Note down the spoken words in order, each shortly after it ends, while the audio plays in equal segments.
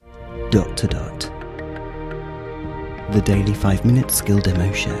The daily 5-minute skill demo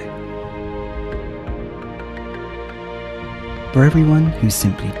show. For everyone who's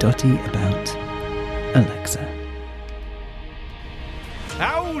simply dotty about Alexa.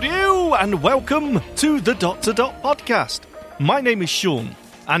 How do, and welcome to the Dot to Dot podcast. My name is Sean,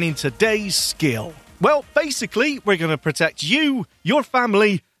 and in today's skill, well, basically, we're going to protect you, your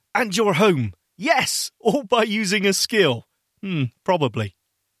family, and your home. Yes, all by using a skill. Probably.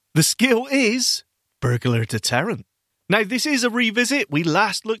 The skill is Burglar Deterrent. Now, this is a revisit. We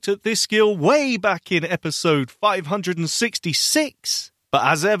last looked at this skill way back in episode 566. But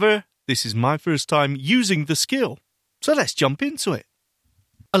as ever, this is my first time using the skill. So let's jump into it.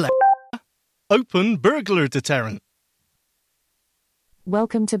 Alexa, open Burglar Deterrent.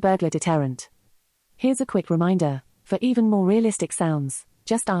 Welcome to Burglar Deterrent. Here's a quick reminder. For even more realistic sounds,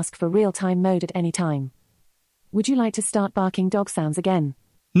 just ask for real-time mode at any time. Would you like to start barking dog sounds again?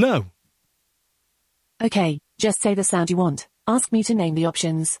 No. Okay, just say the sound you want. Ask me to name the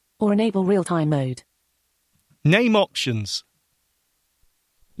options, or enable real-time mode. Name options.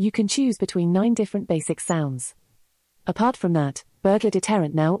 You can choose between 9 different basic sounds. Apart from that, Burglar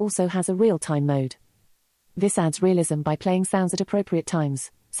Deterrent now also has a real-time mode. This adds realism by playing sounds at appropriate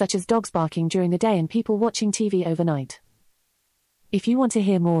times, such as dogs barking during the day and people watching TV overnight. If you want to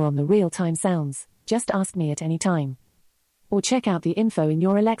hear more on the real-time sounds, just ask me at any time. Or check out the info in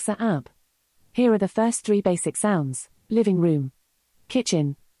your Alexa app. Here are the first 3 basic sounds: living room,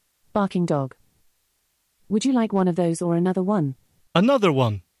 kitchen, barking dog. Would you like one of those or another one? Another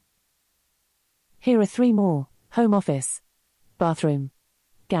one. Here are 3 more: home office, bathroom,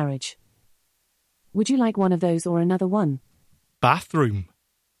 garage. Would you like one of those or another one? Bathroom.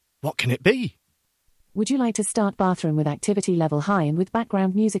 What can it be? Would you like to start bathroom with activity level high and with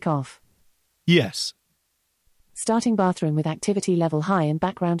background music off? Yes. Starting bathroom with activity level high and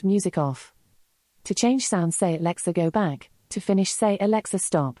background music off. To change sound, say Alexa go back. To finish, say Alexa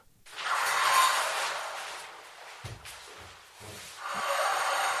stop.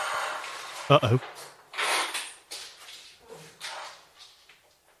 Uh-oh.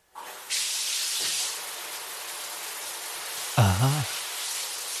 Ah.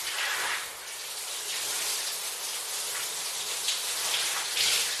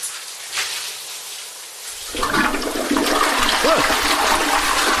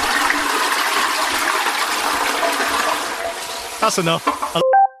 That's enough.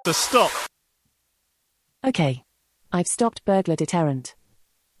 Alexa, stop. Okay. I've stopped Burglar Deterrent.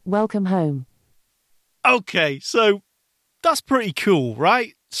 Welcome home. Okay, so that's pretty cool,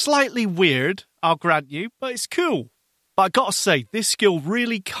 right? Slightly weird, I'll grant you, but it's cool. But I gotta say, this skill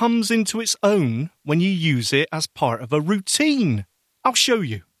really comes into its own when you use it as part of a routine. I'll show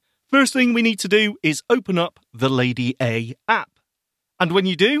you. First thing we need to do is open up the Lady A app. And when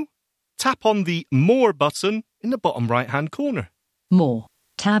you do, tap on the More button in the bottom right-hand corner. More.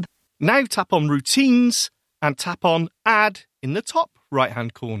 Tab. Now tap on Routines and tap on Add in the top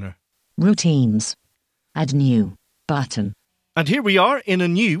right-hand corner. Routines. Add new. Button. And here we are in a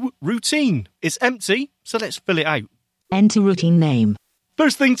new routine. It's empty, so let's fill it out. Enter routine name.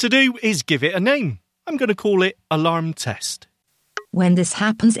 First thing to do is give it a name. I'm going to call it Alarm Test. When this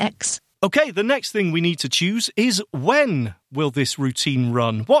happens, X. Okay, the next thing we need to choose is when will this routine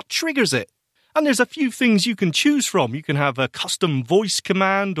run? What triggers it? And there's a few things you can choose from. You can have a custom voice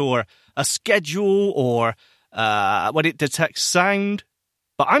command or a schedule or when it detects sound.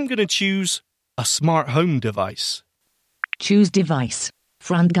 But I'm going to choose a smart home device. Choose device.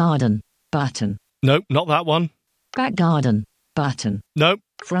 Front garden. Button. Nope, not that one. Back garden. Button. Nope.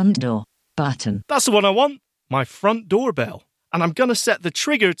 Front door. Button. That's the one I want. My front doorbell. And I'm going to set the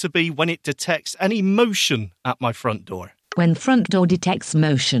trigger to be when it detects any motion at my front door. When front door detects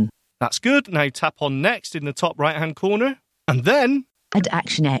motion. That's good. Now tap on Next in the top right-hand corner. And then... Add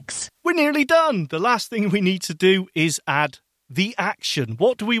action X. We're nearly done. The last thing we need to do is add the action.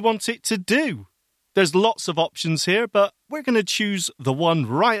 What do we want it to do? There's lots of options here, but we're going to choose the one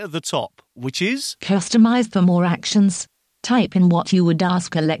right at the top, which is... Customize for more actions. Type in what you would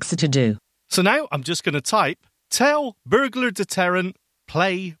ask Alexa to do. So now I'm just going to type, tell Burglar Deterrent,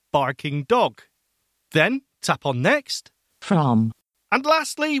 play barking dog. Then tap on Next. From. And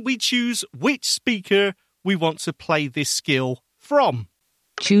lastly, we choose which speaker we want to play this skill from.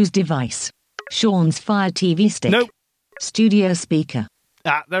 Choose device. Sean's Fire TV stick. Nope. Studio speaker.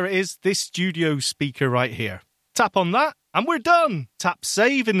 There it is, this studio speaker right here. Tap on that and we're done. Tap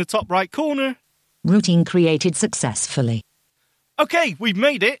Save in the top right corner. Routine created successfully. Okay, we've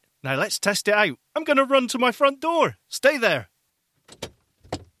made it. Now let's test it out. I'm going to run to my front door. Stay there.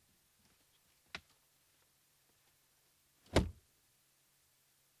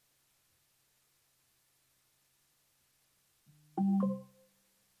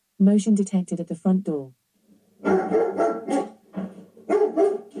 Motion detected at the front door.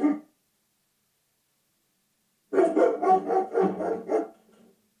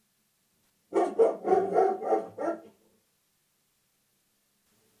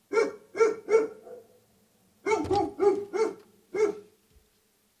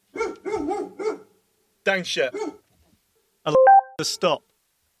 Down shit. To stop.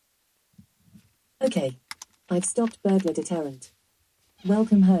 Okay. I've stopped Burglar Deterrent.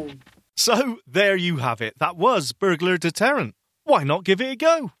 Welcome home. So, there you have it. That was Burglar Deterrent. Why not give it a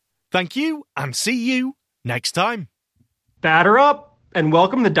go? Thank you, and see you next time. Batter up, and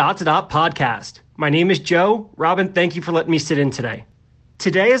welcome to Dot to Dot podcast. My name is Joe. Robin, thank you for letting me sit in today.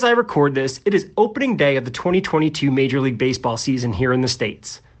 Today, as I record this, it is opening day of the 2022 Major League Baseball season here in the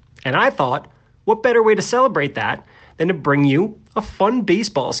States. And I thought, what better way to celebrate that than to bring you a fun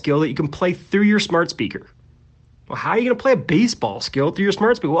baseball skill that you can play through your smart speaker. Well, how are you going to play a baseball skill through your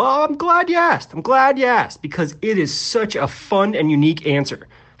smart speaker? Well, I'm glad you asked, because it is such a fun and unique answer.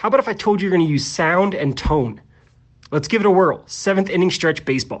 How about if I told you you're going to use sound and tone? Let's give it a whirl. 7th inning stretch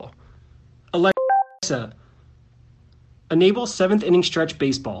baseball. Alexa, enable 7th inning stretch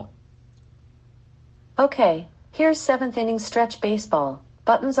baseball. Okay, here's 7th inning stretch baseball.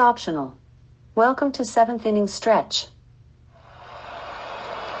 Buttons optional. Welcome to 7th inning stretch.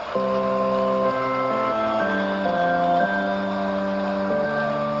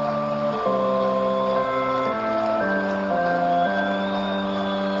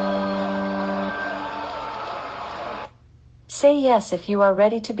 Say yes if you are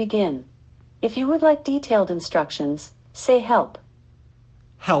ready to begin. If you would like detailed instructions, say help.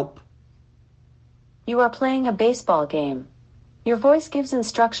 Help. You are playing a baseball game. Your voice gives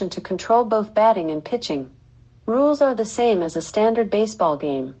instruction to control both batting and pitching. Rules are the same as a standard baseball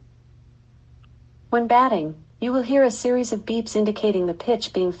game. When batting, you will hear a series of beeps indicating the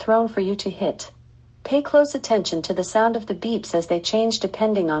pitch being thrown for you to hit. Pay close attention to the sound of the beeps as they change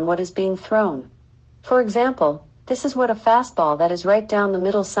depending on what is being thrown. For example, this is what a fastball that is right down the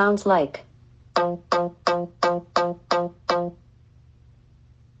middle sounds like.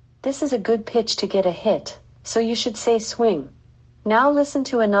 This is a good pitch to get a hit, so you should say swing. Now listen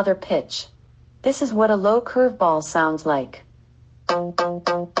to another pitch. This is what a low curveball sounds like.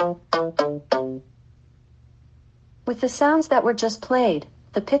 With the sounds that were just played,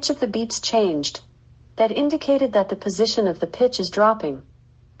 the pitch of the beeps changed. That indicated that the position of the pitch is dropping.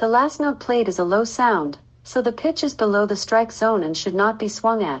 The last note played is a low sound, so the pitch is below the strike zone and should not be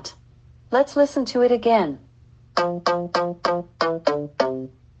swung at. Let's listen to it again.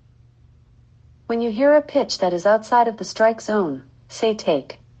 When you hear a pitch that is outside of the strike zone, say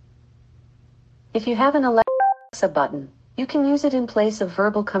take. If you have an Alexa button, you can use it in place of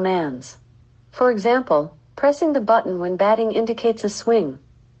verbal commands. For example, pressing the button when batting indicates a swing.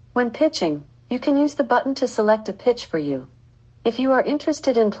 When pitching, you can use the button to select a pitch for you. If you are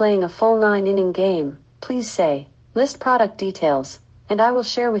interested in playing a full 9-inning game, please say, list product details, and I will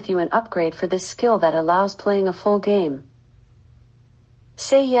share with you an upgrade for this skill that allows playing a full game.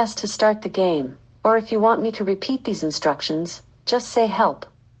 Say yes to start the game, or if you want me to repeat these instructions, just say help.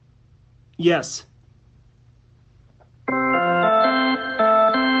 Yes.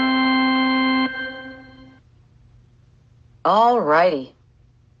 Alrighty.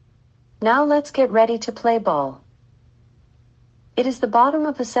 Now let's get ready to play ball. It is the bottom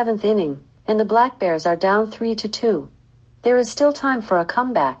of the 7th inning, and the Black Bears are down 3-2. There is still time for a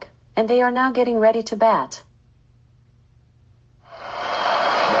comeback, and they are now getting ready to bat.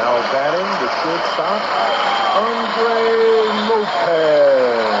 Now batting the shortstop, Andre Lopez.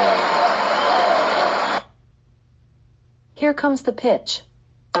 Here comes the pitch.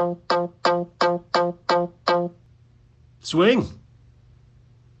 Swing.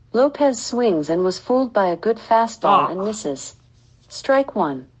 Lopez swings and was fooled by a good fastball and misses. Strike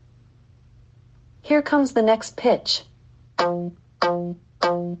one. Here comes the next pitch.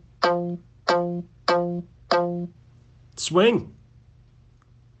 Swing.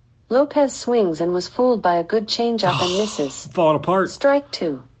 Lopez swings and was fooled by a good changeup and misses. Falling apart. Strike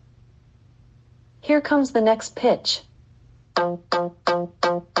two. Here comes the next pitch.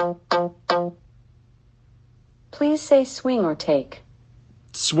 Please say swing or take.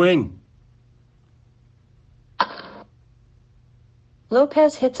 Swing.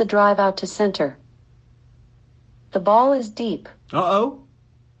 Lopez hits a drive out to center. The ball is deep. Uh-oh.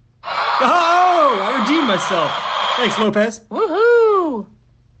 Oh! I redeemed myself. Thanks, Lopez. Woohoo!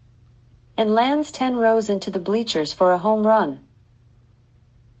 And lands 10 rows into the bleachers for a home run.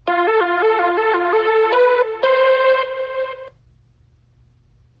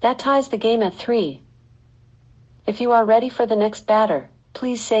 That ties the game at 3. If you are ready for the next batter,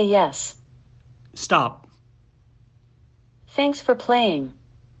 Please say yes. Stop. Thanks for playing.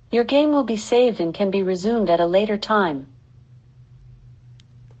 Your game will be saved and can be resumed at a later time.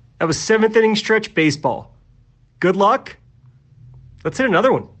 That was 7th inning stretch baseball. Good luck. Let's hit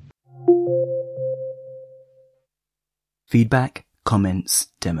another one. Feedback, comments,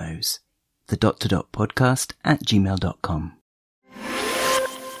 demos. The podcast@gmail.com.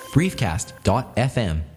 Briefcast.fm